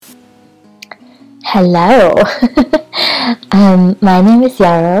Hello. My name is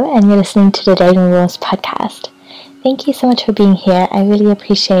Yarrow, and you're listening to the Dating Rules podcast. Thank you so much for being here. I really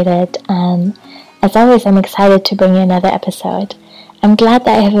appreciate it. As always, I'm excited to bring you another episode. I'm glad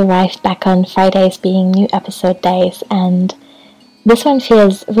that I have arrived back on Fridays being new episode days, and this one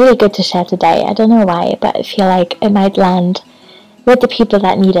feels really good to share today. I don't know why, but I feel like it might land with the people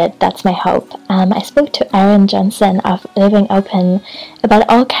that need it. That's my hope. I spoke to Erin Johnson of Living Open about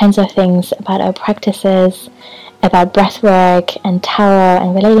all kinds of things, about our practices, about breathwork and tarot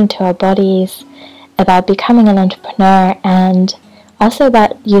and relating to our bodies, about becoming an entrepreneur, and also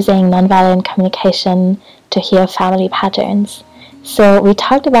about using nonviolent communication to heal family patterns. So we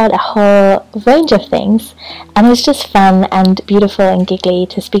talked about a whole range of things, and it was just fun and beautiful and giggly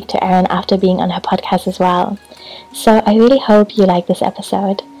to speak to Erin after being on her podcast as well. So I really hope you like this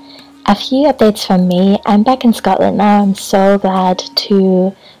episode. A few updates from me. I'm back in Scotland now. I'm so glad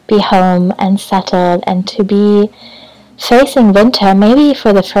to be home and settled and to be facing winter, maybe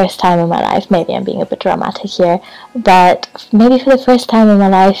for the first time in my life. Maybe I'm being a bit dramatic here, but maybe for the first time in my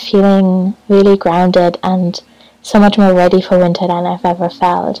life feeling really grounded and so much more ready for winter than I've ever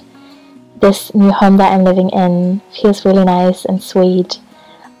felt. This new home that I'm living in feels really nice and sweet.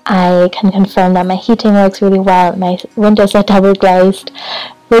 I can confirm that my heating works really well. My windows are double glazed,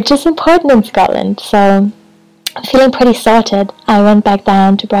 which is important in Scotland, so I'm feeling pretty sorted. I went back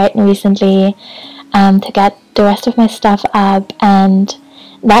down to Brighton recently to get the rest of my stuff up, and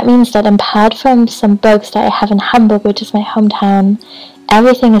that means that apart from some books that I have in Hamburg, which is my hometown,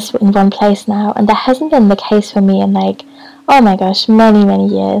 everything is in one place now, and that hasn't been the case for me in oh my gosh, many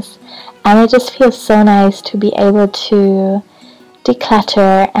years. And it just feels so nice to be able to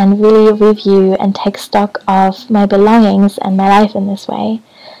declutter and really review and take stock of my belongings and my life in this way.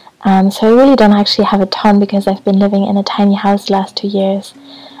 So I really don't actually have a ton because I've been living in a tiny house the last 2 years,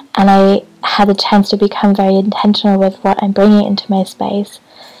 and I had the chance to become very intentional with what I'm bringing into my space.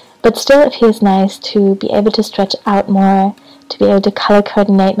 But still it feels nice to be able to stretch out more, to be able to color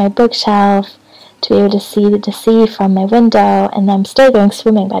coordinate my bookshelf, to be able to see the sea from my window. And I'm still going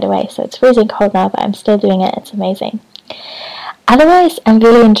swimming, by the way, so it's freezing cold now, but I'm still doing it. It's amazing. Otherwise, I'm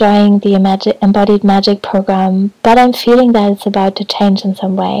really enjoying the Embodied Magic program, but I'm feeling that it's about to change in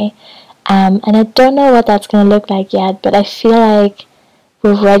some way. And I don't know what that's going to look like yet, but I feel like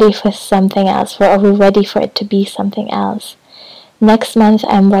we're ready for something else, or we're ready for it to be something else. Next month,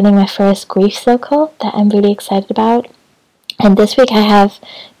 I'm running my first grief circle that I'm really excited about. And this week, I have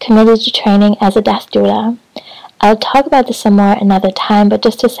committed to training as a death doula. I'll talk about this some more another time, but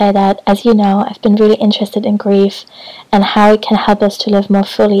just to say that, as you know, I've been really interested in grief and how it can help us to live more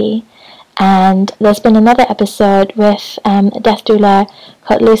fully. And there's been another episode with a death doula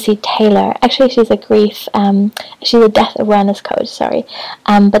called Lucy Taylor. Actually, she's a death awareness coach, sorry.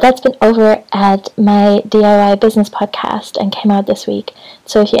 But that's been over at my DIY business podcast and came out this week.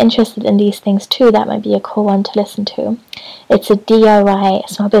 So if you're interested in these things too, that might be a cool one to listen to. It's a DIY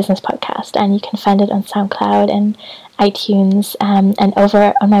small business podcast, and you can find it on SoundCloud and iTunes and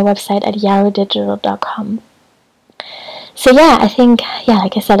over on my website at yarrowdigital.com. So I think,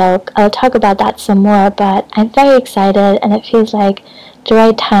 like I said, I'll talk about that some more, but I'm very excited, and it feels like the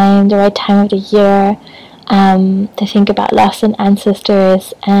right time of the year to think about loss and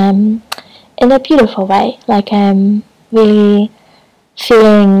ancestors in a beautiful way. Like I'm really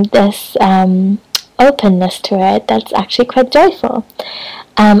feeling this openness to it that's actually quite joyful.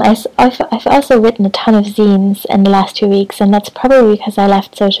 I've also written a ton of zines in the last 2 weeks, and that's probably because I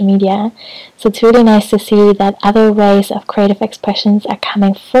left social media. So it's really nice to see that other ways of creative expressions are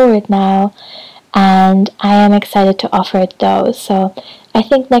coming forward now, and I am excited to offer those. So I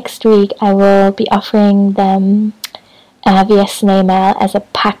think next week I will be offering them via snail mail as a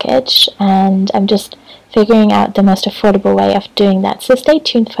package, and I'm just figuring out the most affordable way of doing that. So stay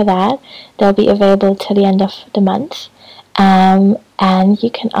tuned for that. They'll be available till the end of the month. And you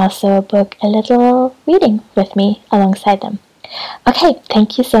can also book a little reading with me alongside them. Okay,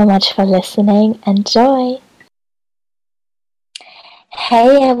 thank you so much for listening. Enjoy!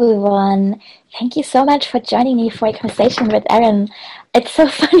 Hey everyone! Thank you so much for joining me for a conversation with Erin. It's so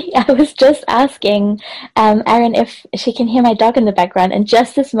funny, I was just asking Erin if she can hear my dog in the background, and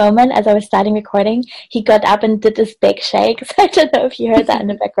just this moment, as I was starting recording, he got up and did this big shake, so I don't know if you heard that in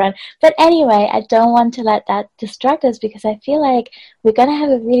the background. But anyway, I don't want to let that distract us, because I feel like we're going to have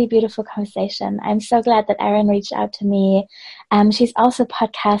a really beautiful conversation. I'm so glad that Erin reached out to me. She's also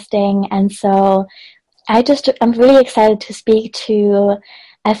podcasting, and so I'm really excited to speak to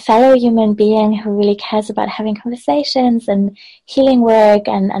a fellow human being who really cares about having conversations and healing work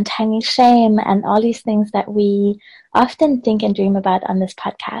and untangling shame and all these things that we often think and dream about on this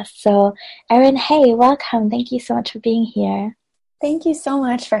podcast. So, Erin, hey, welcome. Thank you so much for being here. Thank you so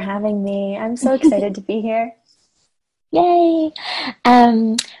much for having me. I'm so excited to be here. Yay!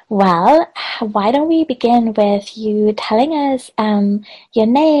 Well, why don't we begin with you telling us your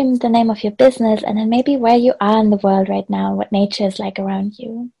name, the name of your business, and then maybe where you are in the world right now, what nature is like around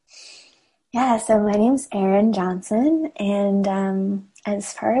you. Yeah, so my name's Erin Johnson, and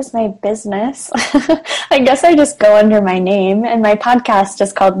as far as my business, I guess I just go under my name, and my podcast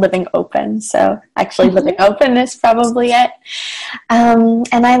is called Living Open, so actually Living Open is probably it. And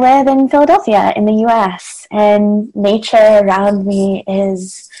I live in Philadelphia in the US, and nature around me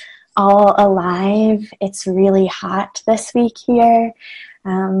is all alive. It's really hot this week here.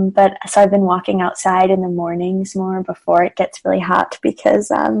 But so I've been walking outside in the mornings more before it gets really hot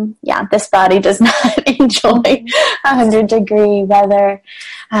because, this body does not enjoy 100-degree weather.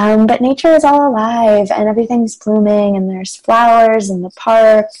 But nature is all alive and everything's blooming and there's flowers in the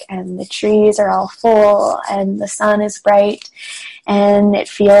park and the trees are all full and the sun is bright and it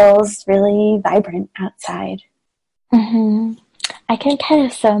feels really vibrant outside. Mm-hmm. I can kind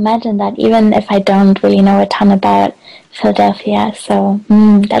of so imagine that, even if I don't really know a ton about Philadelphia. So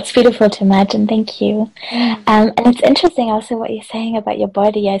that's beautiful to imagine. Thank you. And it's interesting also what you're saying about your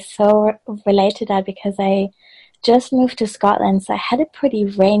body. I so relate to that because I just moved to Scotland, so I had a pretty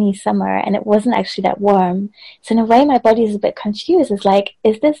rainy summer and it wasn't actually that warm. So in a way, my body is a bit confused. It's like,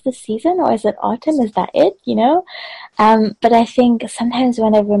 is this the season or is it autumn? Is that it? But I think sometimes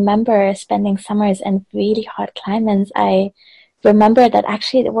when I remember spending summers in really hot climates, I remember that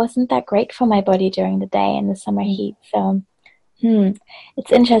actually it wasn't that great for my body during the day in the summer heat. So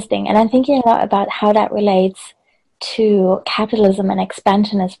it's interesting. And I'm thinking a lot about how that relates to capitalism and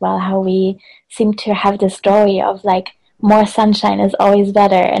expansion as well, how we seem to have this story of like more sunshine is always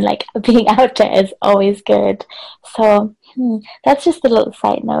better and like being out there is always good. So that's just a little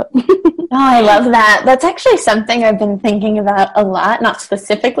side note. Oh, I love that. That's actually something I've been thinking about a lot, not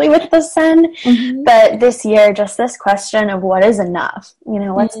specifically with the sun, but this year, just this question of what is enough?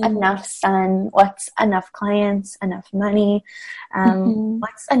 What's enough sun? What's enough clients? Enough money?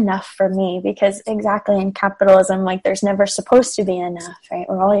 What's enough for me? Because exactly in capitalism, like there's never supposed to be enough, right?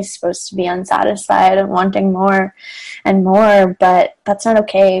 We're always supposed to be unsatisfied and wanting more and more, but that's not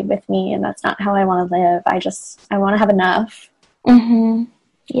okay with me, and that's not how I want to live. I want to have enough.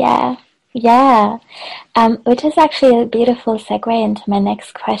 Yeah. Which is actually a beautiful segue into my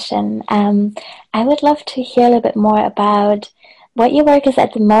next question. I would love to hear a little bit more about what your work is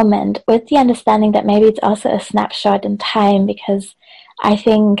at the moment, with the understanding that maybe it's also a snapshot in time, because I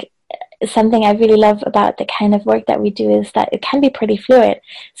think something I really love about the kind of work that we do is that it can be pretty fluid.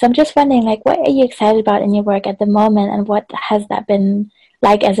 So I'm just wondering, like, what are you excited about in your work at the moment, and what has that been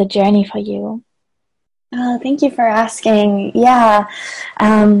like as a journey for you? Oh, thank you for asking. Yeah,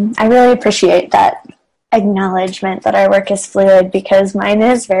 I really appreciate that acknowledgement that our work is fluid, because mine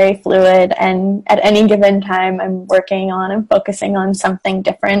is very fluid, and at any given time I'm working on and focusing on something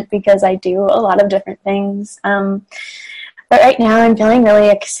different because I do a lot of different things. But right now I'm feeling really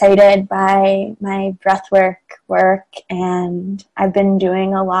excited by my breathwork work, and I've been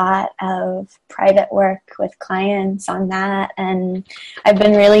doing a lot of private work with clients on that, and I've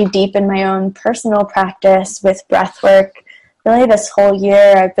been really deep in my own personal practice with breathwork. Really this whole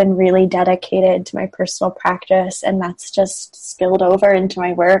year I've been really dedicated to my personal practice, and that's just spilled over into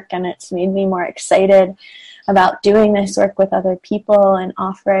my work, and it's made me more excited about doing this work with other people and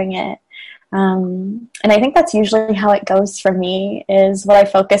offering it. And I think that's usually how it goes for me, is what I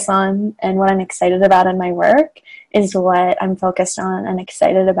focus on and what I'm excited about in my work is what I'm focused on and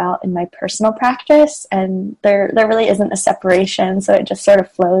excited about in my personal practice. And there really isn't a separation, so it just sort of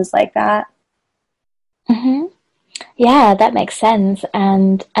flows like that. Yeah, that makes sense.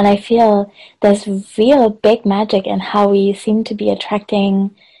 And I feel there's real big magic in how we seem to be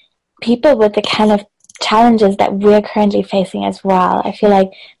attracting people with the kind of challenges that we're currently facing as well. I feel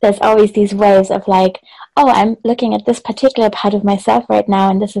like there's always these waves of like, oh, I'm looking at this particular part of myself right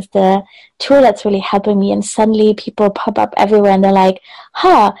now, and this is the tool that's really helping me, and suddenly people pop up everywhere and they're like,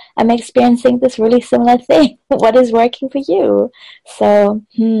 I'm experiencing this really similar thing. What is working for you? So,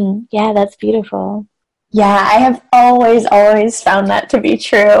 yeah, that's beautiful. Yeah, I have always found that to be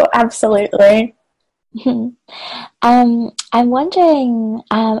true. Absolutely. I'm wondering,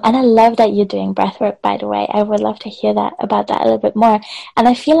 and I love that you're doing breathwork, by the way. I would love to hear that about that a little bit more. And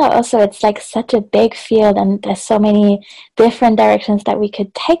I feel like also it's like such a big field, and there's so many different directions that we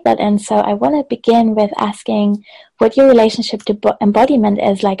could take that in. So I want to begin with asking what your relationship to embodiment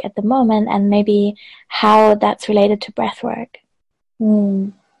is like at the moment, and maybe how that's related to breathwork.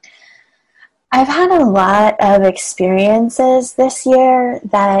 I've had a lot of experiences this year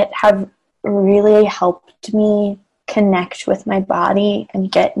that have really helped me connect with my body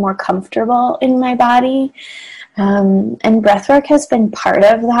and get more comfortable in my body. And breathwork has been part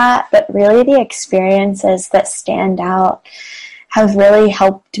of that, but really the experiences that stand out have really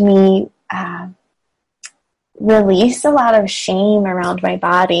helped me release a lot of shame around my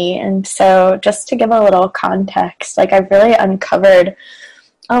body. And so just to give a little context, like I've really uncovered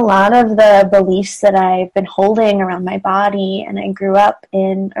a lot of the beliefs that I've been holding around my body. And I grew up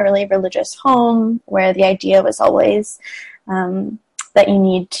in a really religious home where the idea was always that you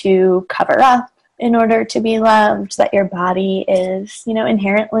need to cover up in order to be loved, that your body is, you know,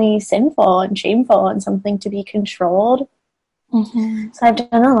 inherently sinful and shameful and something to be controlled. Mm-hmm. So I've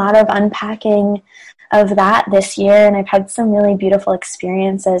done a lot of unpacking of that this year, and I've had some really beautiful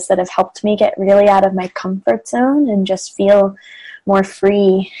experiences that have helped me get really out of my comfort zone and just feel more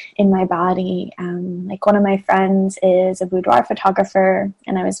free in my body. Like one of my friends is a boudoir photographer,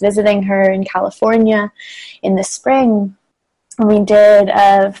 and I was visiting her in California in the spring. We did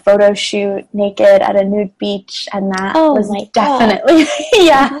a photo shoot naked at a nude beach, and that was definitely,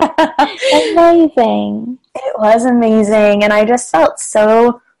 yeah. Amazing. It was amazing, and I just felt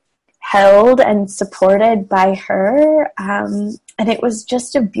so held and supported by her, and it was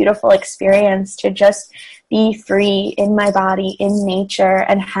just a beautiful experience to just be free in my body, in nature,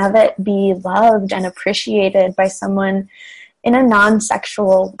 and have it be loved and appreciated by someone in a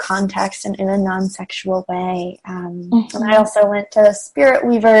non-sexual context and in a non-sexual way. And I also went to Spirit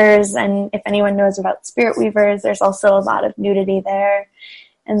Weavers, and if anyone knows about Spirit Weavers, there's also a lot of nudity there.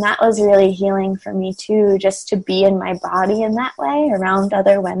 And that was really healing for me too, just to be in my body in that way around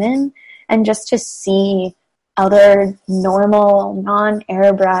other women and just to see other normal,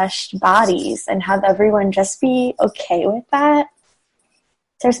 non-airbrushed bodies and have everyone just be okay with that.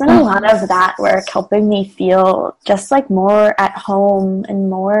 There's been a lot of that work helping me feel just like more at home and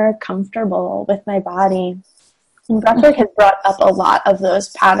more comfortable with my body. And breathwork has brought up a lot of those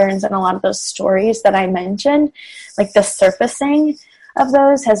patterns and a lot of those stories that I mentioned. Like the surfacing of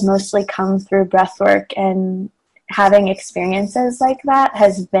those has mostly come through breathwork, and having experiences like that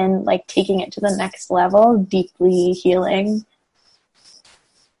has been like taking it to the next level, deeply healing.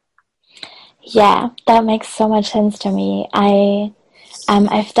 Yeah, that makes so much sense to me.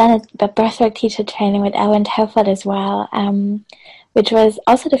 I've done a breathwork teacher training with Ellen Telford as well, which was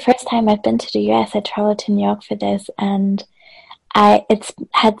also the first time I've been to the US. I traveled to New York for this, and it's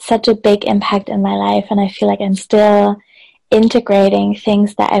had such a big impact in my life, and I feel like I'm still integrating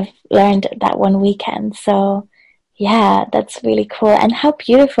things that I've learned that one weekend. So yeah, that's really cool. And how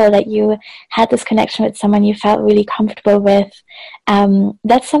beautiful that you had this connection with someone you felt really comfortable with.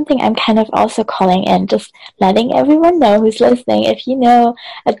 That's something I'm kind of also calling in, just letting everyone know who's listening. If you know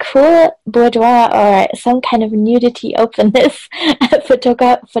a cool boudoir or some kind of nudity openness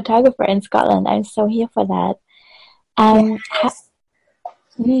photographer in Scotland, I'm so here for that. Yes.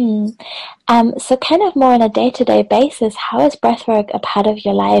 So kind of more on a day-to-day basis, how is breathwork a part of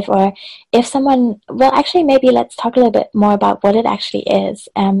your life? Or if someone, well, actually, maybe let's talk a little bit more about what it actually is,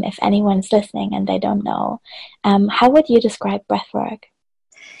 if anyone's listening and they don't know. How would you describe breathwork?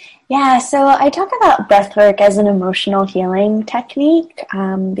 Yeah, so I talk about breathwork as an emotional healing technique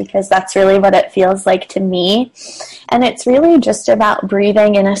because that's really what it feels like to me. And it's really just about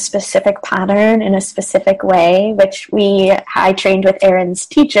breathing in a specific pattern, in a specific way, which I trained with Erin's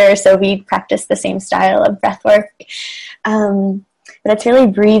teacher, so we practice the same style of breathwork. But it's really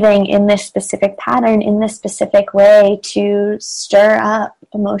breathing in this specific pattern, in this specific way to stir up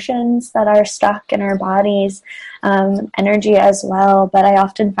emotions that are stuck in our bodies, energy as well. But I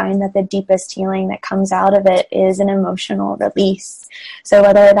often find that the deepest healing that comes out of it is an emotional release. So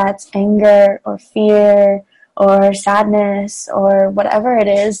whether that's anger or fear or sadness or whatever it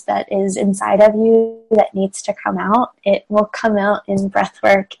is that is inside of you that needs to come out, it will come out in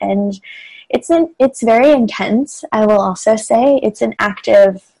breathwork. And it's very intense. I will also say it's an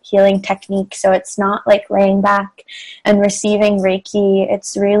active healing technique. So it's not like laying back and receiving Reiki.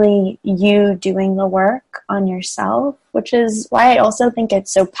 It's really you doing the work on yourself, which is why I also think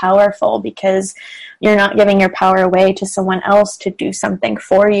it's so powerful, because you're not giving your power away to someone else to do something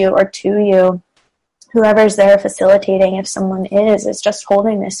for you or to you. Whoever's there facilitating, if someone is just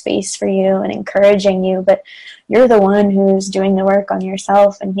holding this space for you and encouraging you, but you're the one who's doing the work on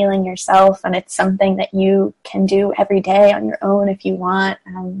yourself and healing yourself, and it's something that you can do every day on your own if you want.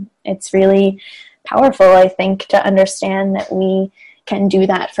 It's really powerful, I think, to understand that we can do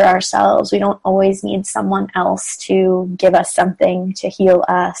that for ourselves. We don't always need someone else to give us something to heal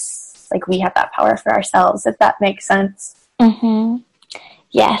us. Like, we have that power for ourselves, if that makes sense. Mm-hmm.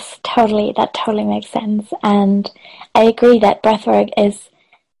 Yes, totally. That totally makes sense. And I agree that breathwork is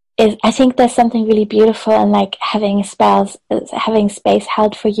I think there's something really beautiful in like having space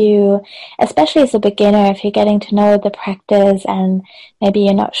held for you, especially as a beginner if you're getting to know the practice and maybe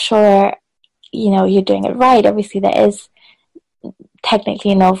you're not sure, you're doing it right. Obviously there is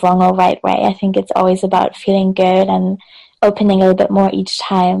technically no wrong or right way. I think it's always about feeling good and opening a little bit more each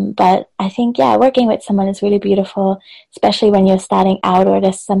time. But I think, yeah, working with someone is really beautiful, especially when you're starting out or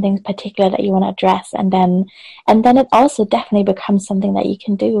there's something particular that you want to address. And then it also definitely becomes something that you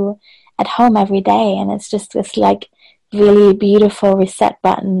can do at home every day. And it's just this like really beautiful reset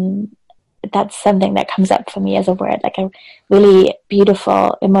button. That's something that comes up for me as a word, like a really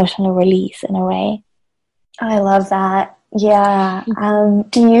beautiful emotional release in a way. I love that. Yeah.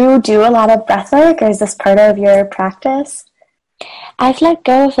 Do you do a lot of breath work, or is this part of your practice? I've let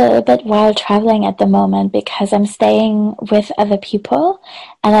go of it a little bit while traveling at the moment because I'm staying with other people,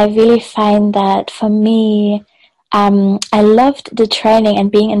 and I really find that for me, I loved the training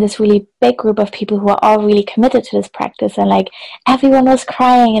and being in this really big group of people who are all really committed to this practice, and like everyone was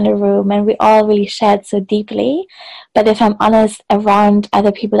crying in the room and we all really shared so deeply. But if I'm honest, around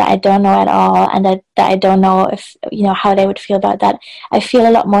other people that I don't know at all and that I don't know if, how they would feel about that, I feel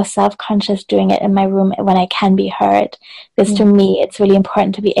a lot more self-conscious doing it in my room when I can be heard. Because to me, it's really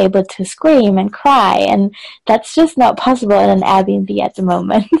important to be able to scream and cry, and that's just not possible in an Airbnb at the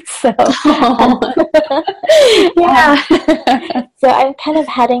moment. So, Yeah. so I'm kind of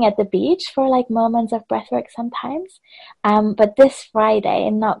heading at the beach for like moments of breathwork sometimes. But this Friday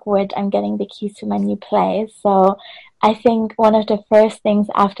in Knockwood, I'm getting the keys to my new place. So I think one of the first things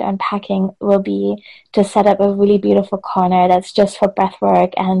after unpacking will be to set up a really beautiful corner that's just for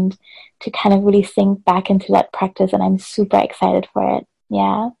breathwork and to kind of really sink back into that practice. And I'm super excited for it.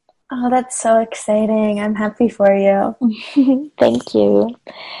 Yeah. Oh, that's so exciting. I'm happy for you. Thank you.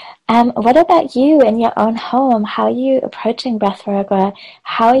 What about you in your own home? How are you approaching breathwork, or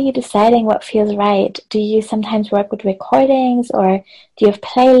how are you deciding what feels right? Do you sometimes work with recordings, or do you have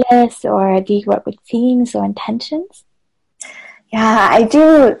playlists, or do you work with themes or intentions? Yeah, I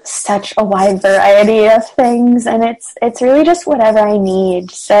do such a wide variety of things, and it's really just whatever I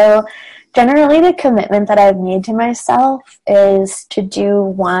need. So generally the commitment that I've made to myself is to do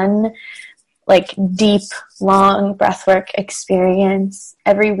one like deep, long breathwork experience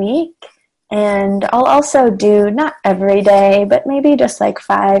every week. And I'll also do, not every day, but maybe just like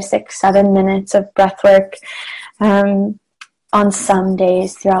 5, 6, 7 minutes of breathwork on some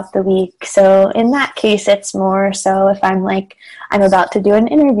days throughout the week. So in that case, it's more so if I'm about to do an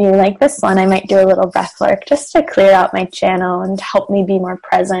interview like this one, I might do a little breath work just to clear out my channel and help me be more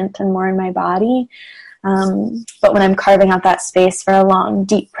present and more in my body. But when I'm carving out that space for a long,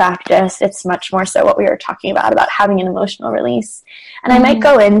 deep practice, it's much more so what we were talking about having an emotional release. And I might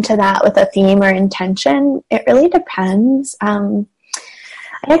go into that with a theme or intention. It really depends.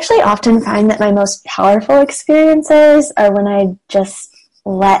 I actually often find that my most powerful experiences are when I just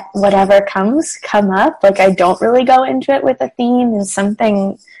let whatever comes come up. Like I don't really go into it with a theme, and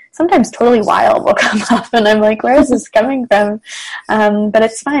something sometimes totally wild will come up and I'm like, where is this coming from? But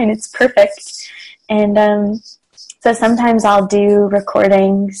it's fine. It's perfect. And so sometimes I'll do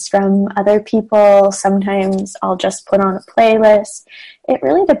recordings from other people. Sometimes I'll just put on a playlist. It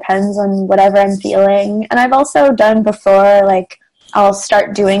really depends on whatever I'm feeling. And I've also done before, like, I'll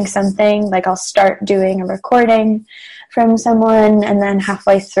start doing something, like I'll start doing a recording from someone, and then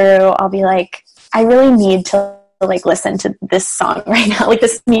halfway through I'll be like, I really need to like listen to this song right now. Like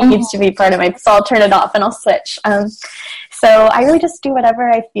this needs to be part of my, so I'll turn it off and I'll switch. So I really just do whatever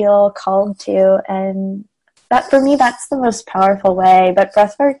I feel called to, and that for me, that's the most powerful way. But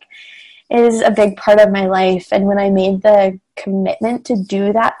breathwork is a big part of my life, and when I made the commitment to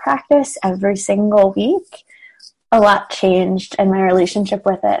do that practice every single week, a lot changed, and my relationship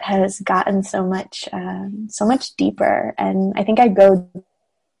with it has gotten so much deeper. And I think I go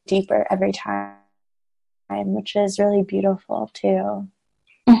deeper every time, which is really beautiful too.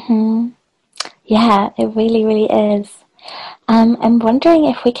 Mm-hmm. Yeah, it really, really is. I'm wondering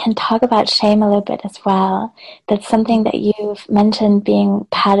if we can talk about shame a little bit as well. That's something that you've mentioned being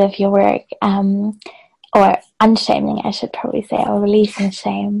part of your work, or unshaming, I should probably say, or releasing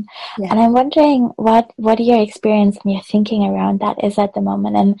shame. Yeah. And I'm wondering what your experience and your thinking around that is at the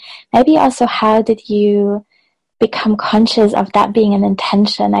moment, and maybe also how did you become conscious of that being an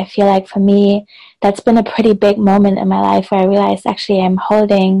intention? I feel like for me, that's been a pretty big moment in my life where I realized actually I'm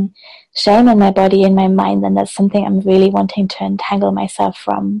holding shame in my body, in my mind, and that's something I'm really wanting to untangle myself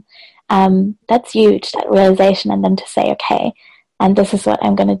from. That's huge, that realization, and then to say, okay, and this is what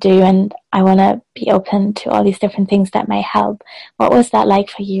I'm going to do, and I want to be open to all these different things that might help. What was that like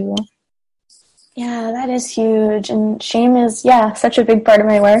for you? Yeah, that is huge. And shame is, such a big part of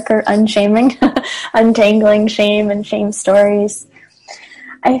my work, or unshaming, untangling shame and shame stories.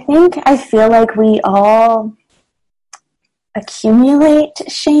 I feel like we all accumulate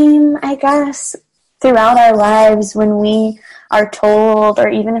shame, I guess, throughout our lives when we are told, or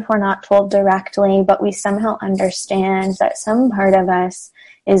even if we're not told directly, but we somehow understand that some part of us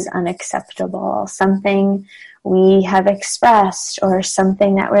is unacceptable, something we have expressed, or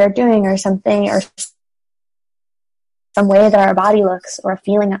something that we're doing, or something, or some way that our body looks, or a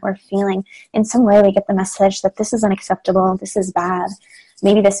feeling that we're feeling. In some way we get the message that this is unacceptable, this is bad,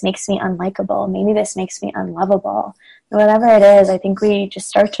 maybe this makes me unlikable, maybe this makes me unlovable. Whatever it is, I think we just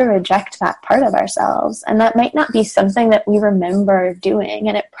start to reject that part of ourselves. And that might not be something that we remember doing,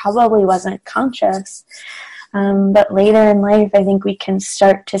 and it probably wasn't conscious. But later in life, I think we can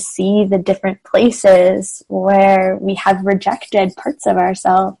start to see the different places where we have rejected parts of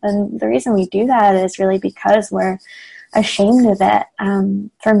ourselves. And the reason we do that is really because we're ashamed of it.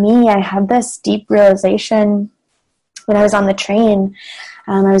 For me, I had this deep realization when I was on the train.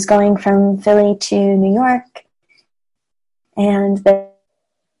 I was going from Philly to New York, and there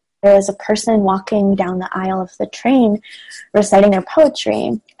was a person walking down the aisle of the train reciting their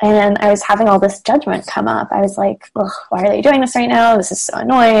poetry, and I was having all this judgment come up. I was like, ugh, why are they doing this right now? This is so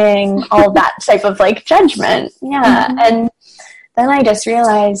annoying. All that type of like judgment. Yeah. Mm-hmm. And then I just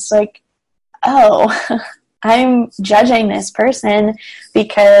realized, like, oh, I'm judging this person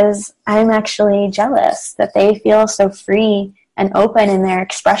because I'm actually jealous that they feel so free and open in their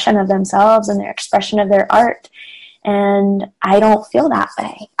expression of themselves and their expression of their art. And I don't feel that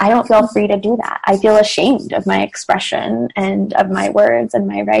way. I don't feel free to do that. I feel ashamed of my expression and of my words and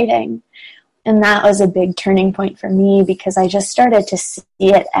my writing. And that was a big turning point for me, because I just started to see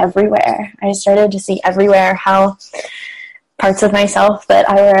it everywhere. I started to see everywhere how parts of myself that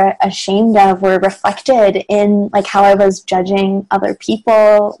I were ashamed of were reflected in like how I was judging other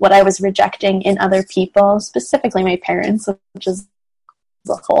people, what I was rejecting in other people, specifically my parents, which is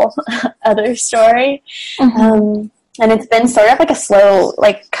a whole other story. Mm-hmm. And it's been sort of like a slow,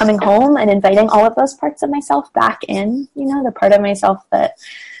 like coming home and inviting all of those parts of myself back in, you know, the part of myself that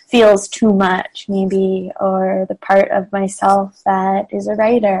feels too much maybe, or the part of myself that is a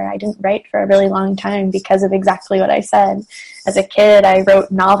writer. I didn't write for a really long time because of exactly what I said. As a kid, I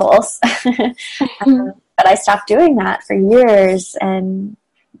wrote novels, but I stopped doing that for years. And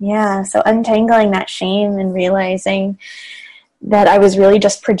yeah, so untangling that shame and realizing that I was really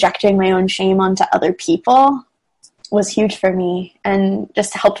just projecting my own shame onto other people was huge for me, and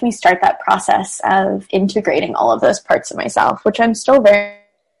just helped me start that process of integrating all of those parts of myself, which I'm still very,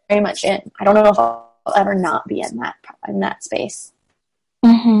 very much in. I don't know if I'll ever not be in that space.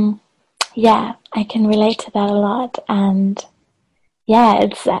 Mm-hmm. Yeah, I can relate to that a lot. And yeah,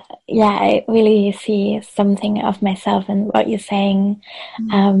 I really see something of myself in what you're saying.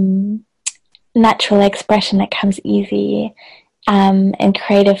 Mm-hmm. Natural expression that comes easy. In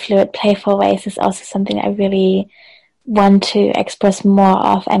creative, fluid, playful ways is also something I really want to express more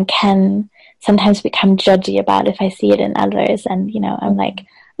of, and can sometimes become judgy about if I see it in others. And, you know, I'm like,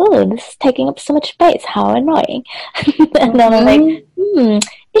 oh, this is taking up so much space. How annoying. And then I'm like,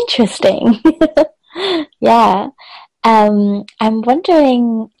 interesting. Yeah. I'm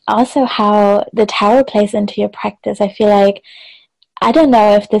wondering also how the tarot plays into your practice. I feel like, I don't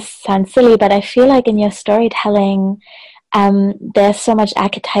know if this sounds silly, but I feel like in your storytelling, there's so much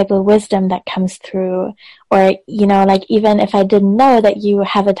archetypal wisdom that comes through. Or, you know, like even if I didn't know that you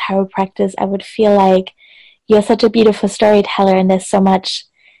have a tarot practice, I would feel like you're such a beautiful storyteller, and there's so much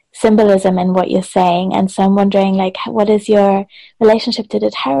symbolism in what you're saying. And so I'm wondering, like, what is your relationship to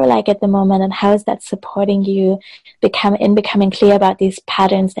the tarot like at the moment, and how is that supporting you becoming clear about these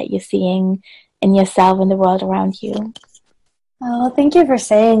patterns that you're seeing in yourself and the world around you? Oh, thank you for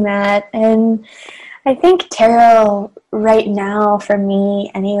saying that. And I think tarot right now, for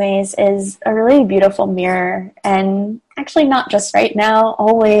me anyways, is a really beautiful mirror. And actually not just right now,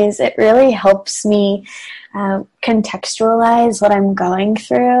 always. It really helps me contextualize what I'm going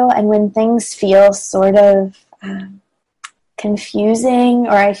through. And when things feel sort of confusing,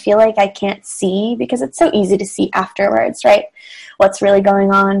 or I feel like I can't see, because it's so easy to see afterwards, right, what's really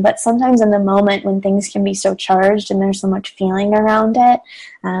going on. But sometimes in the moment when things can be so charged and there's so much feeling around it,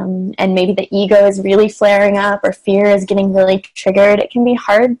 and maybe the ego is really flaring up, or fear is getting really triggered, it can be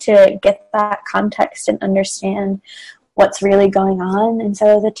hard to get that context and understand what's really going on. And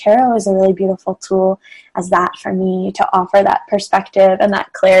so the tarot is a really beautiful tool as that for me, to offer that perspective and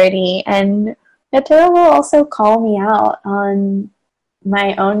that clarity. And The tarot will also call me out on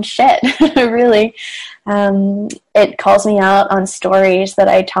my own shit, really. It calls me out on stories that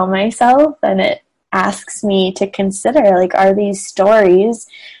I tell myself, and it asks me to consider, like, are these stories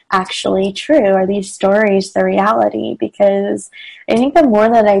actually true? Are these stories the reality? Because I think the more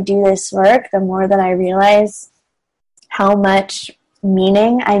that I do this work, the more that I realize how much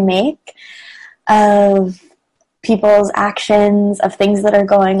meaning I make of people's actions, of things that are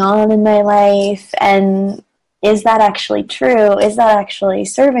going on in my life, and is that actually true? Is that actually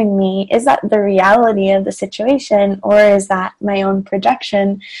serving me? Is that the reality of the situation, or is that my own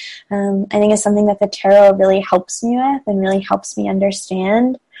projection? I think it's something that the tarot really helps me with and really helps me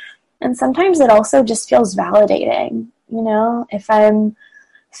understand. And sometimes it also just feels validating. You know, if I'm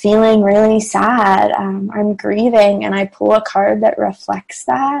feeling really sad, I'm grieving, and I pull a card that reflects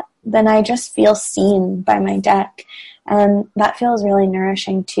that, then I just feel seen by my deck. And that feels really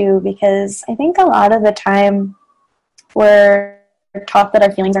nourishing too, because I think a lot of the time we're taught that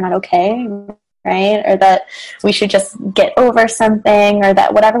our feelings are not okay, right? Or that we should just get over something, or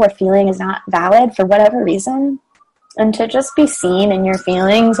that whatever we're feeling is not valid for whatever reason. And to just be seen in your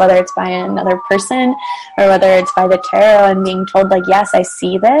feelings, whether it's by another person or whether it's by the tarot, and being told, like, yes, I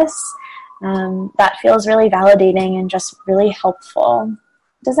see this, that feels really validating and just really helpful.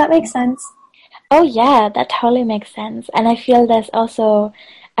 Does that make sense? Oh yeah, that totally makes sense. And I feel there's also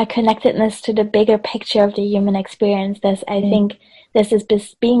a connectedness to the bigger picture of the human experience. I think this is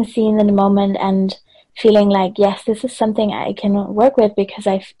being seen in the moment and feeling like, yes, this is something I can work with, because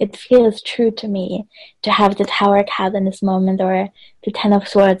it feels true to me to have the Tower card in this moment, or the Ten of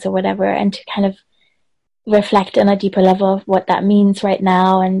Swords or whatever, and to kind of reflect on a deeper level of what that means right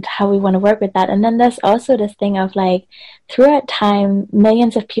now and how we want to work with that. And then there's also this thing of, like, throughout time,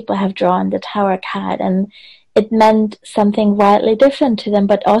 millions of people have drawn the Tower card, and it meant something wildly different to them,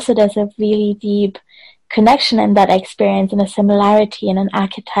 but also there's a really deep connection in that experience, and a similarity in an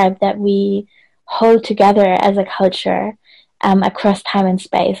archetype that we hold together as a culture across time and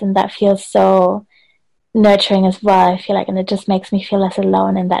space, and that feels so nurturing as well, I feel like, and it just makes me feel less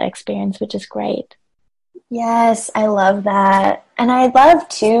alone in that experience, which is great. Yes, I love that. And I love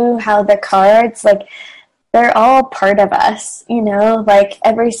too how the cards, like, they're all part of us, you know, like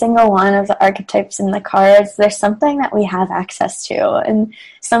every single one of the archetypes in the cards, there's something that we have access to. And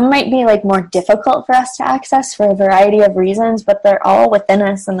some might be, like, more difficult for us to access for a variety of reasons, but they're all within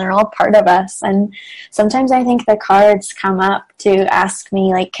us and they're all part of us. And sometimes I think the cards come up to ask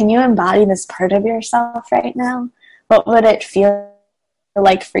me, like, can you embody this part of yourself right now? What would it feel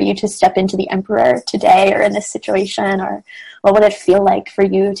like for you to step into the Emperor today, or in this situation? Or what would it feel like for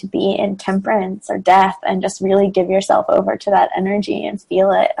you to be in Temperance or Death, and just really give yourself over to that energy and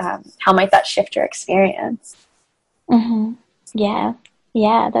feel it? How might that shift your experience? Mm-hmm. Yeah,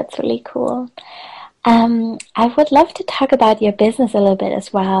 that's really cool. I would love to talk about your business a little bit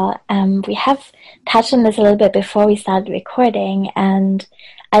as well. We have touched on this a little bit before we started recording, and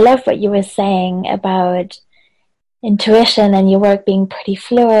I love what you were saying about intuition and your work being pretty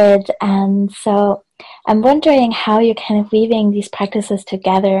fluid. And so I'm wondering how you're kind of weaving these practices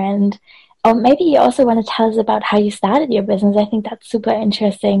together, and or maybe you also want to tell us about how you started your business. I think that's super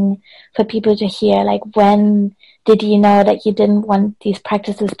interesting for people to hear. Like, when did you know that you didn't want these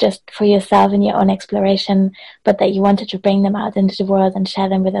practices just for yourself and your own exploration, but that you wanted to bring them out into the world and share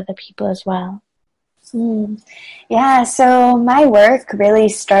them with other people as well? Yeah, so my work really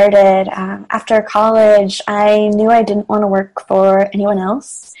started after college. I knew I didn't want to work for anyone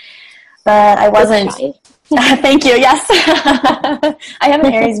else, but I wasn't. Thank you, yes. I have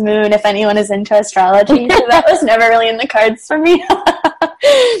an Aries moon, if anyone is into astrology, so that was never really in the cards for me.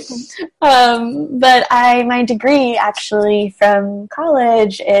 But my degree actually from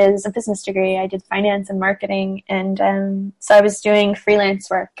college is a business degree. I did finance and marketing, and so I was doing freelance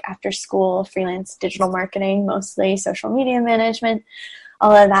work after school, freelance digital marketing, mostly social media management,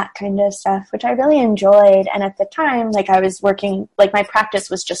 all of that kind of stuff, which I really enjoyed. And at the time, like, I was working, like, my practice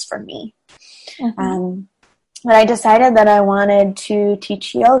was just for me. Mm-hmm. But I decided that I wanted to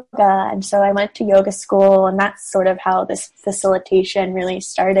teach yoga, and so I went to yoga school, and that's sort of how this facilitation really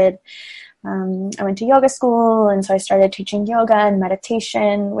started. I went to yoga school, and so I started teaching yoga and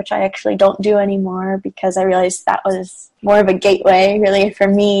meditation, which I actually don't do anymore, because I realized that was more of a gateway, really, for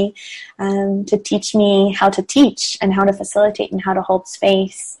me, to teach me how to teach and how to facilitate and how to hold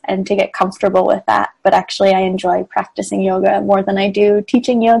space and to get comfortable with that. But actually, I enjoy practicing yoga more than I do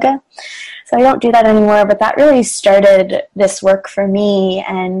teaching yoga. So I don't do that anymore, but that really started this work for me.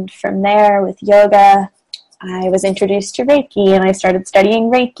 And from there, with yoga, I was introduced to Reiki, and I started studying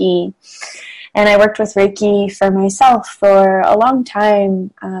Reiki. And I worked with Reiki for myself for a long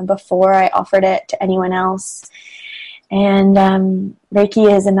time before I offered it to anyone else. And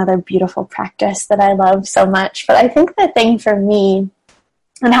Reiki is another beautiful practice that I love so much. But I think the thing for me,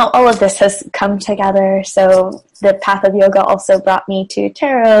 and how all of this has come together, so the path of yoga also brought me to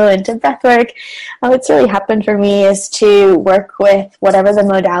tarot and to breathwork. What's really happened for me is to work with whatever the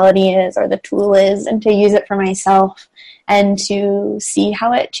modality is or the tool is, and to use it for myself, and to see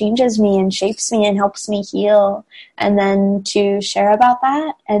how it changes me and shapes me and helps me heal, and then to share about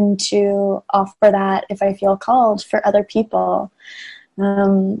that and to offer that if I feel called for other people.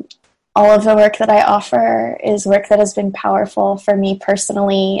 All of the work that I offer is work that has been powerful for me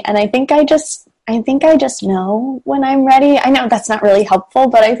personally, and I think I just know when I'm ready. I know that's not really helpful,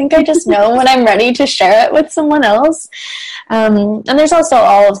 but I think I just know when I'm ready to share it with someone else. And there's also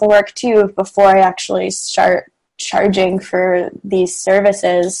all of the work too before I actually start charging for these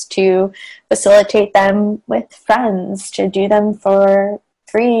services, to facilitate them with friends, to do them for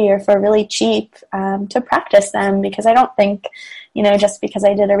free or for really cheap, to practice them, because I don't think, just because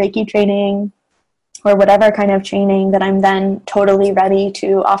I did a Reiki training or whatever kind of training that I'm then totally ready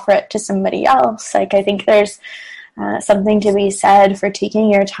to offer it to somebody else. Like, I think there's something to be said for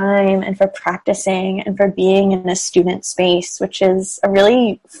taking your time and for practicing and for being in a student space, which is a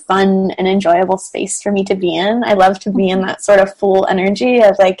really fun and enjoyable space for me to be in. I love to be in that sort of full energy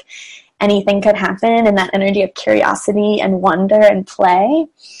of like anything could happen, and that energy of curiosity and wonder and play.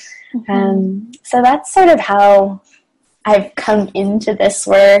 So that's sort of how I've come into this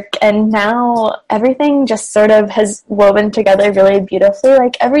work, and now everything just sort of has woven together really beautifully.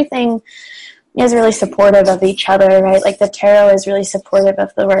 Like, everything is really supportive of each other, right? Like, the tarot is really supportive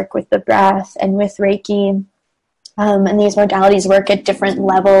of the work with the breath and with Reiki. And these modalities work at different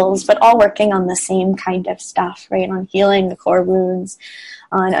levels, but all working on the same kind of stuff, right? On healing the core wounds,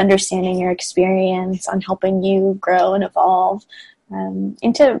 on understanding your experience, on helping you grow and evolve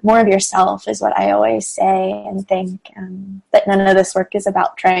into more of yourself, is what I always say, and think that none of this work is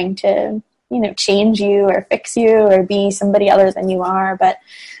about trying to, change you or fix you or be somebody other than you are, but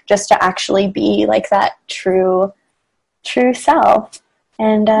just to actually be like that true self.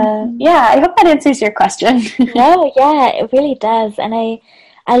 And I hope that answers your question. No, yeah, it really does. And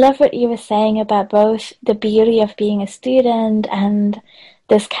I love what you were saying about both the beauty of being a student and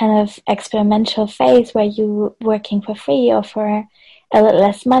this kind of experimental phase where you're working for free or for a little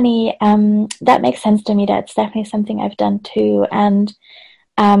less money. That makes sense to me. That's definitely something I've done too. And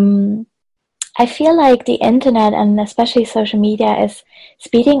I feel like the internet, and especially social media, is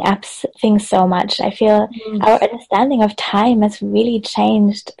speeding up things so much. I feel our understanding of time has really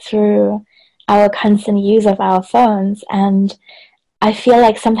changed through our constant use of our phones. And I feel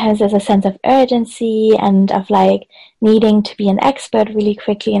like sometimes there's a sense of urgency and of like needing to be an expert really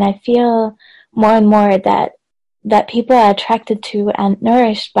quickly. And I feel more and more that people are attracted to and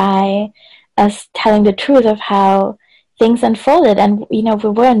nourished by us telling the truth of how things unfolded. And, we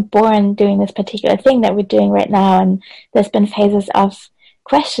weren't born doing this particular thing that we're doing right now. And there's been phases of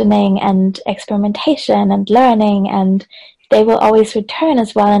questioning and experimentation and learning, and they will always return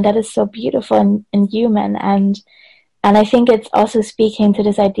as well. And that is so beautiful and human. And I think it's also speaking to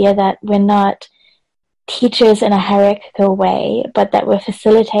this idea that we're not teachers in a hierarchical way, but that we're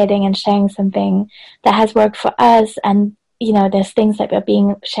facilitating and sharing something that has worked for us. And, there's things that are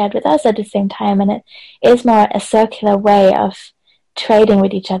being shared with us at the same time. And it is more a circular way of trading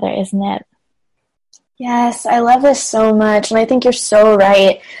with each other, isn't it? Yes, I love this so much. And I think you're so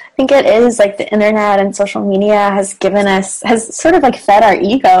right. I think it is like the internet and social media has sort of like fed our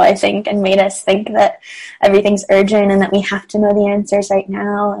ego, I think, and made us think that everything's urgent and that we have to know the answers right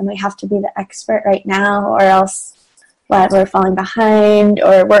now and we have to be the expert right now, or else we're falling behind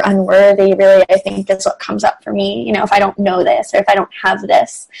or we're unworthy. Really, I think that's what comes up for me. If I don't know this, or if I don't have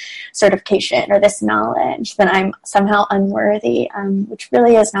this certification or this knowledge, then I'm somehow unworthy, which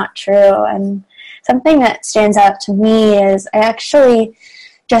really is not true. And something that stands out to me is I actually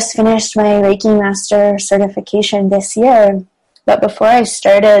just finished my Reiki Master certification this year, but before I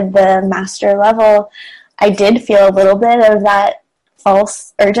started the master level, I did feel a little bit of that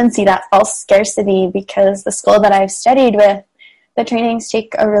false urgency, that false scarcity, because the school that I've studied with, the trainings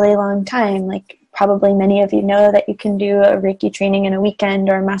take a really long time. Like, probably many of you know that you can do a Reiki training in a weekend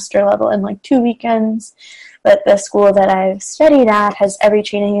or a master level in like 2 weekends. But the school that I've studied at every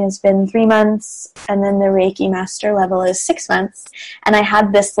training has been 3 months, and then the Reiki master level is 6 months. And I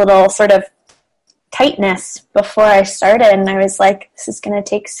had this little sort of tightness before I started, and I was like, this is going to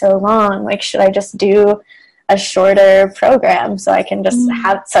take so long. Like, should I just do a shorter program so I can just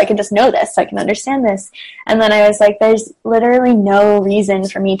know this, so I can understand this. And then I was like, there's literally no reason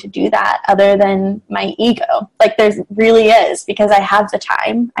for me to do that other than my ego. Like, there's really is, because I have the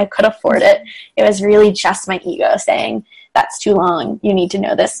time, I could afford it. It was really just my ego saying, that's too long, you need to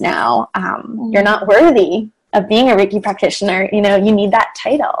know this now. You're not worthy of being a Reiki practitioner, you need that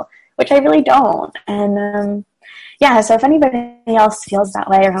title, which I really don't. And so if anybody else feels that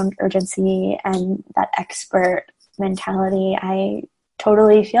way around urgency and that expert mentality, I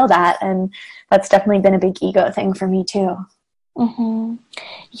totally feel that. And that's definitely been a big ego thing for me too. Mm-hmm.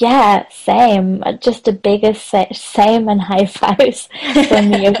 Yeah, same. Just the biggest same and high fives for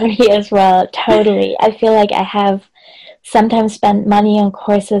me over here as well. Totally. I feel like I have sometimes spent money on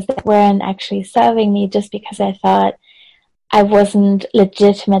courses that weren't actually serving me just because I thought I wasn't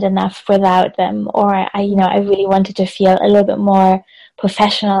legitimate enough without them, or I really wanted to feel a little bit more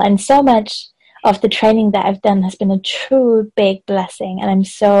professional. And so much of the training that I've done has been a true big blessing, and I'm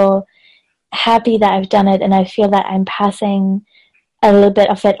so happy that I've done it, and I feel that I'm passing a little bit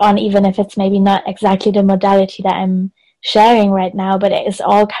of it on, even if it's maybe not exactly the modality that I'm sharing right now, but it is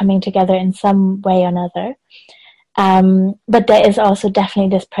all coming together in some way or another. But there is also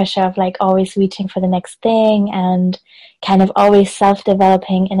definitely this pressure of like always reaching for the next thing and kind of always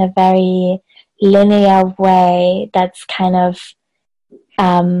self-developing in a very linear way that's kind of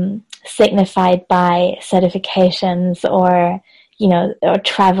signified by certifications or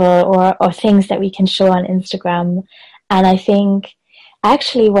travel or things that we can show on Instagram. And I think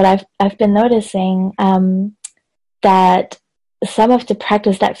actually what I've been noticing that some of the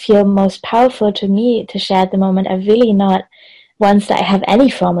practice that feel most powerful to me to share at the moment are really not ones that I have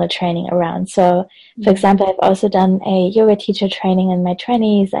any formal training around. So, for example, I've also done a yoga teacher training in my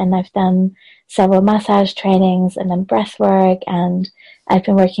 20s, and I've done several massage trainings and then breath work, and I've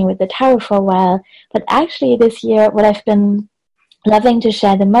been working with the tarot for a while. But actually this year, what I've been loving to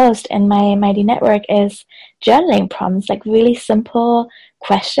share the most in my Mighty network is journaling prompts, like really simple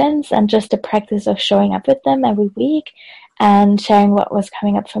questions, and just the practice of showing up with them every week and sharing what was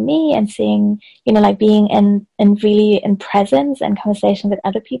coming up for me and seeing, like being in really in presence and conversation with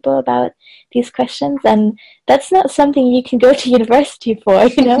other people about these questions. And that's not something you can go to university for,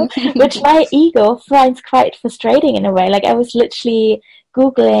 which my ego finds quite frustrating in a way. Like I was literally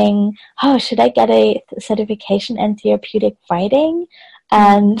Googling, should I get a certification in therapeutic writing?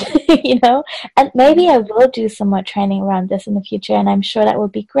 And, and maybe I will do some more training around this in the future, and I'm sure that will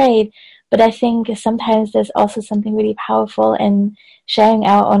be great. But I think sometimes there's also something really powerful in sharing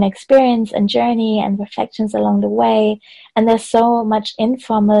our own experience and journey and reflections along the way. And there's so much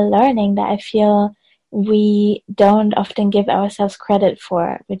informal learning that I feel we don't often give ourselves credit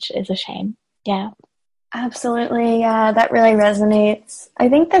for, which is a shame. Yeah. Absolutely. Yeah, that really resonates. I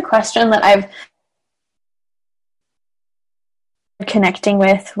think the question that I've connecting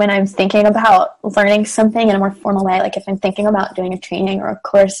with when I'm thinking about learning something in a more formal way, like if I'm thinking about doing a training or a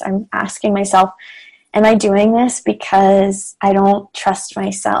course, I'm asking myself, am I doing this because I don't trust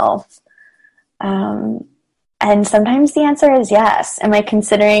myself? And sometimes the answer is yes. Am I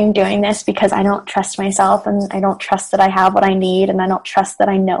considering doing this because I don't trust myself, and I don't trust that I have what I need, and I don't trust that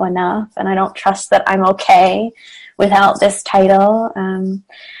I know enough, and I don't trust that I'm okay without this title?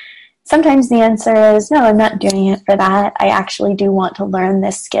 Sometimes the answer is, no, I'm not doing it for that. I actually do want to learn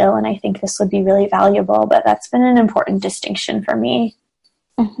this skill, and I think this would be really valuable. But that's been an important distinction for me.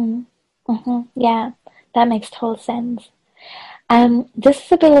 Mm-hmm. Mm-hmm. Yeah, that makes total sense. This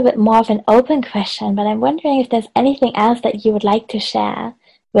is a little bit more of an open question, but I'm wondering if there's anything else that you would like to share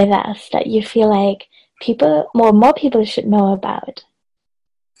with us that you feel like more people should know about.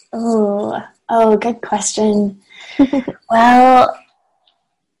 Oh, good question. Well,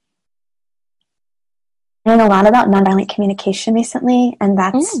 I learned a lot about nonviolent communication recently, and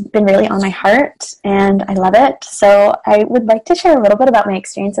that's been really on my heart, and I love it. So I would like to share a little bit about my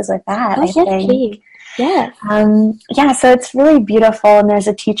experiences with that. Yes, please. Yes. So it's really beautiful, and there's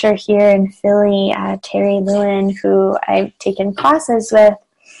a teacher here in Philly, Terry Lewin, who I've taken classes with,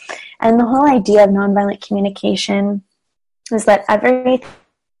 and the whole idea of nonviolent communication is that everything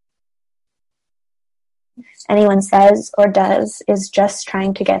anyone says or does is just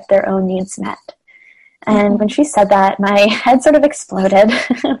trying to get their own needs met. And when she said that, my head sort of exploded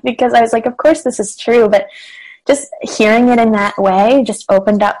because I was like, of course this is true, but just hearing it in that way just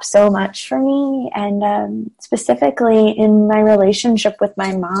opened up so much for me. And specifically in my relationship with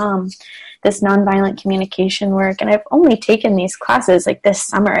my mom, this nonviolent communication work, and I've only taken these classes like this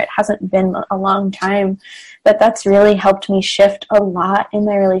summer. It hasn't been a long time, but that's really helped me shift a lot in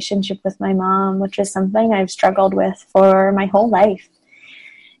my relationship with my mom, which is something I've struggled with for my whole life.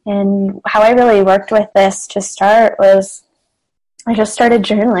 And how I really worked with this to start was I just started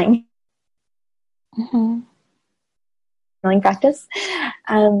journaling. Mm-hmm. Journaling practice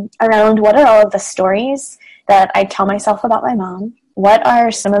around what are all of the stories that I tell myself about my mom. What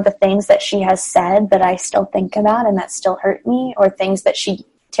are some of the things that she has said that I still think about and that still hurt me, or things that she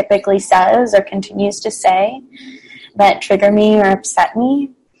typically says or continues to say that trigger me or upset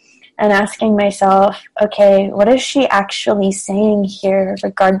me? And asking myself, okay, what is she actually saying here,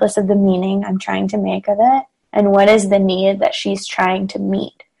 regardless of the meaning I'm trying to make of it? And what is the need that she's trying to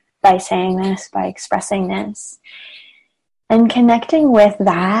meet by saying this, by expressing this? And connecting with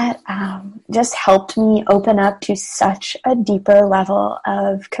that just helped me open up to such a deeper level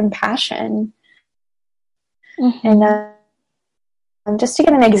of compassion. Mm-hmm. And just to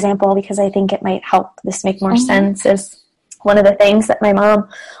give an example, because I think it might help this make more sense, is one of the things that my mom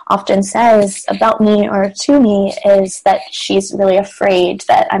often says about me or to me is that she's really afraid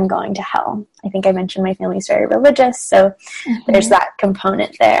that I'm going to hell. I think I mentioned my family's very religious, so there's that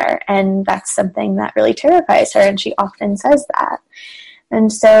component there. And that's something that really terrifies her, and she often says that.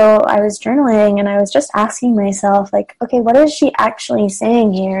 And so I was journaling, and I was just asking myself, like, okay, what is she actually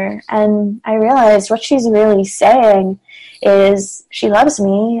saying here? And I realized what she's really saying is she loves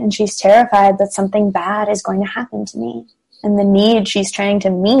me, and she's terrified that something bad is going to happen to me. And the need she's trying to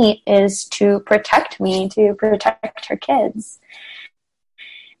meet is to protect me, to protect her kids.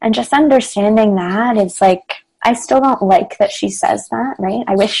 And just understanding that, it's like, I still don't like that she says that, right?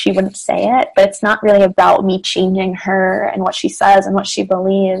 I wish she wouldn't say it, but it's not really about me changing her and what she says and what she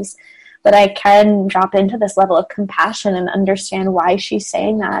believes. But I can drop into this level of compassion and understand why she's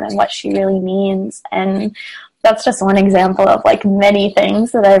saying that and what she really means. And that's just one example of like many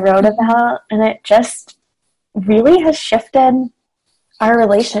things that I wrote about. And it just really has shifted our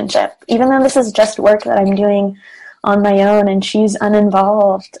relationship. Even though this is just work that I'm doing on my own and she's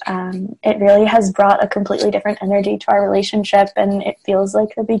uninvolved, it really has brought a completely different energy to our relationship, and it feels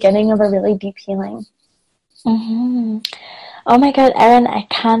like the beginning of a really deep healing. Mm-hmm. Oh my God, Erin, I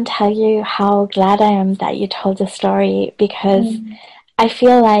can't tell you how glad I am that you told the story, because I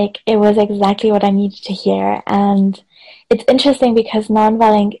feel like it was exactly what I needed to hear. And it's interesting because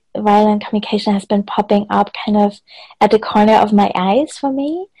nonviolent communication has been popping up kind of at the corner of my eyes for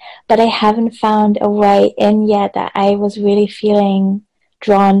me, but I haven't found a way in yet that I was really feeling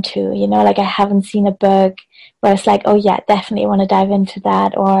drawn to, you know, like I haven't seen a book where it's like, oh yeah, definitely want to dive into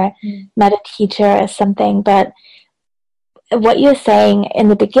that, or met a teacher or something. But what you're saying in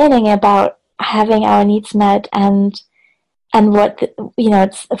the beginning about having our needs met, and what, you know,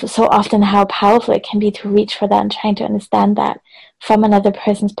 it's so often how powerful it can be to reach for that and trying to understand that from another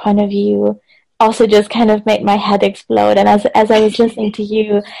person's point of view also just kind of made my head explode. And as I was listening to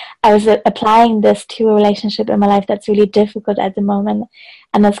you, I was applying this to a relationship in my life that's really difficult at the moment,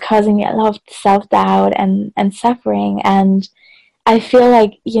 and that's causing me a lot of self-doubt and suffering. And I feel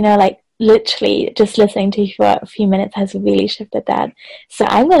like, you know, like literally just listening to you for a few minutes has really shifted that. So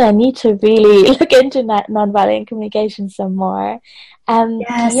I'm going to need to really look into that nonviolent communication some more.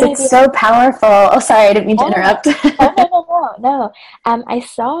 Yes, it's so powerful. Oh, sorry, I didn't mean to interrupt. No. I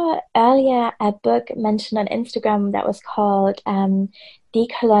saw earlier a book mentioned on Instagram that was called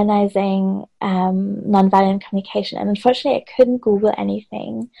Decolonizing Nonviolent Communication. And unfortunately, I couldn't Google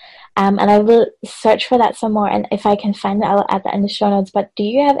anything. And I will search for that some more. And if I can find it, I'll add that in the show notes. But do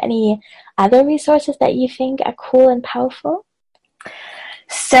you have any other resources that you think are cool and powerful?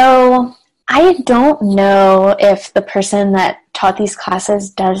 So I don't know if the person that taught these classes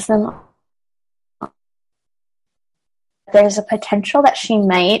does them. There's a potential that she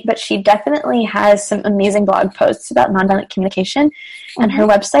might, but she definitely has some amazing blog posts about nonviolent communication. And her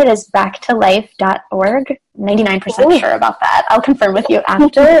website is backtolife.org. 99% sure about that. I'll confirm with you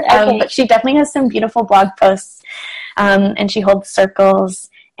after. Okay. But she definitely has some beautiful blog posts, and she holds circles,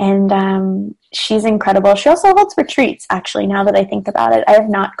 and she's incredible. She also holds retreats, actually, now that I think about it. I have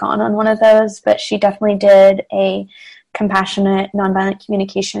not gone on one of those, but she definitely did a compassionate nonviolent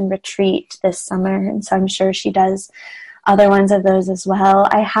communication retreat this summer, and so I'm sure she does other ones of those as well.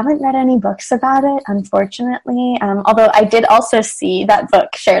 I haven't read any books about it, unfortunately, although I did also see that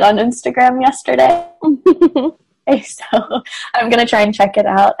book shared on Instagram yesterday. So I'm going to try and check it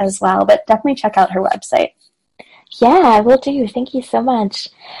out as well, but definitely check out her website. Yeah, I will do. Thank you so much.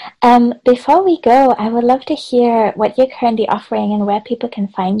 Before we go, I would love to hear what you're currently offering and where people can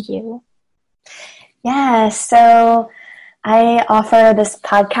find you. Yeah, so I offer this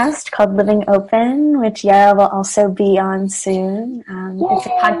podcast called Living Open, which Yara will also be on soon. It's a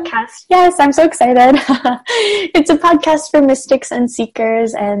podcast. Yes, I'm so excited. It's a podcast for mystics and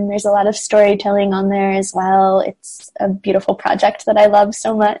seekers, and there's a lot of storytelling on there as well. It's a beautiful project that I love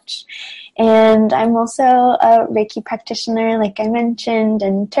so much. And I'm also a Reiki practitioner, like I mentioned,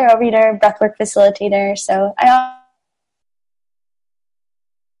 and tarot reader, breathwork facilitator. So I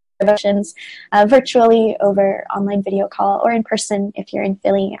virtually over online video call or in person if you're in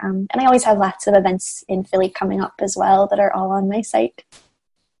Philly. And I always have lots of events in Philly coming up as well that are all on my site.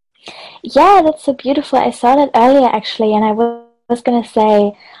 Yeah, that's so beautiful. I saw that earlier actually, and I was going to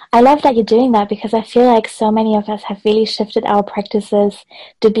say, I love that you're doing that because I feel like so many of us have really shifted our practices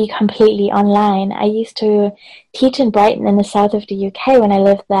to be completely online. I used to teach in Brighton in the south of the UK when I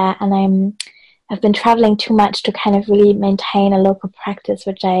lived there, and I've been traveling too much to kind of really maintain a local practice,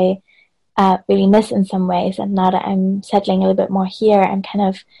 which I really miss in some ways. And now that I'm settling a little bit more here, I'm kind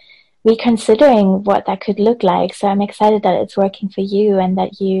of reconsidering what that could look like. So I'm excited that it's working for you and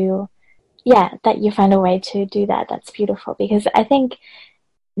that you found a way to do that. That's beautiful because I think,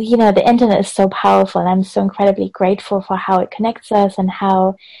 the internet is so powerful, and I'm so incredibly grateful for how it connects us and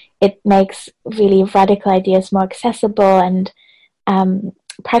how it makes really radical ideas more accessible, and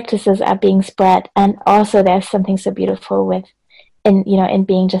practices are being spread. And also there's something so beautiful in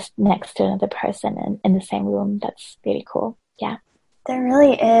being just next to another person in the same room. That's really cool. Yeah. There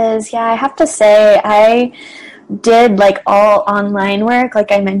really is. Yeah, I have to say I did like all online work,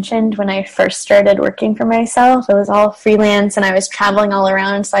 like I mentioned when I first started working for myself. It was all freelance and I was traveling all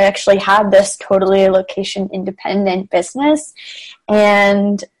around, so I actually had this totally location independent business,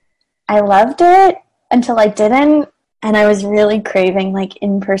 and I loved it until I didn't, and I was really craving like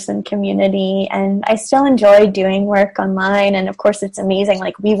in-person community. And I still enjoy doing work online, and of course it's amazing,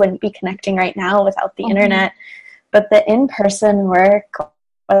 like we wouldn't be connecting right now without the internet, but the in-person work,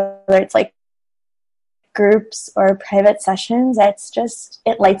 whether it's like groups or private sessions,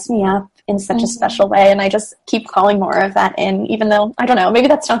 it lights me up in such a special way, and I just keep calling more of that in, even though, I don't know, maybe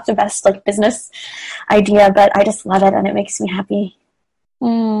that's not the best like business idea, but I just love it and it makes me happy.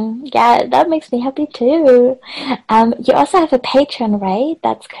 Yeah, that makes me happy too. You also have a Patreon, right?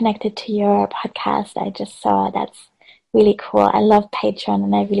 That's connected to your podcast. I just saw. That's really cool. I love Patreon,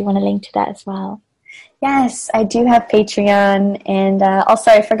 and I really want to link to that as well. Yes, I do have Patreon, and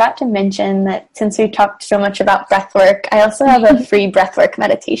also I forgot to mention that since we talked so much about breathwork, I also have a free breathwork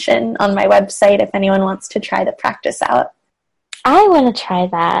meditation on my website if anyone wants to try the practice out. I want to try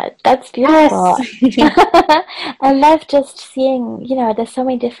that. That's beautiful. Yes. I love just seeing, there's so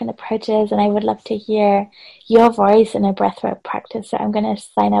many different approaches, and I would love to hear your voice in a breathwork practice. So I'm going to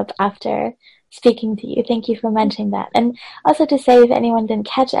sign up after speaking to you. Thank you for mentioning that. And also to say, if anyone didn't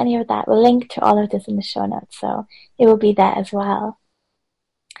catch any of that, we'll link to all of this in the show notes, so it will be there as well.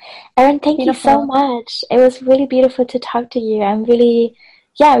 Erin, thank you so much. It was really beautiful to talk to you. I'm really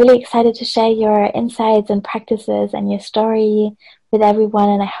excited to share your insights and practices and your story with everyone,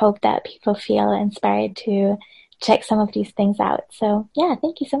 and I hope that people feel inspired to check some of these things out. So yeah,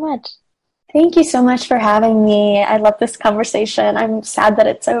 thank you so much. Thank you so much for having me. I love this conversation. I'm sad that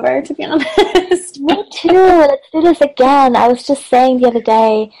it's over, to be honest. Me too. Let's do this again. I was just saying the other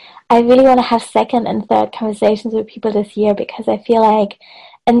day, I really want to have second and third conversations with people this year, because I feel like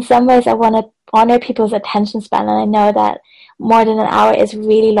in some ways I want to honor people's attention span, and I know that more than an hour is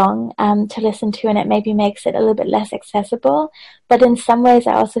really long to listen to, and it maybe makes it a little bit less accessible. But in some ways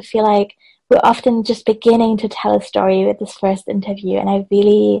I also feel like we're often just beginning to tell a story with this first interview, and I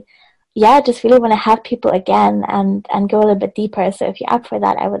really just really want to have people again and go a little bit deeper. So if you're up for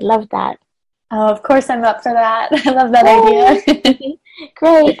that, I would love that. Oh, of course I'm up for that. I love that idea.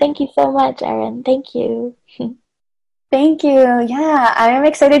 Great. Thank you so much, Erin. Thank you. Thank you. Yeah, I am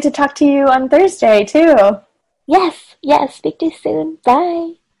excited to talk to you on Thursday too. Yes. Speak to you soon.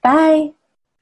 Bye. Bye.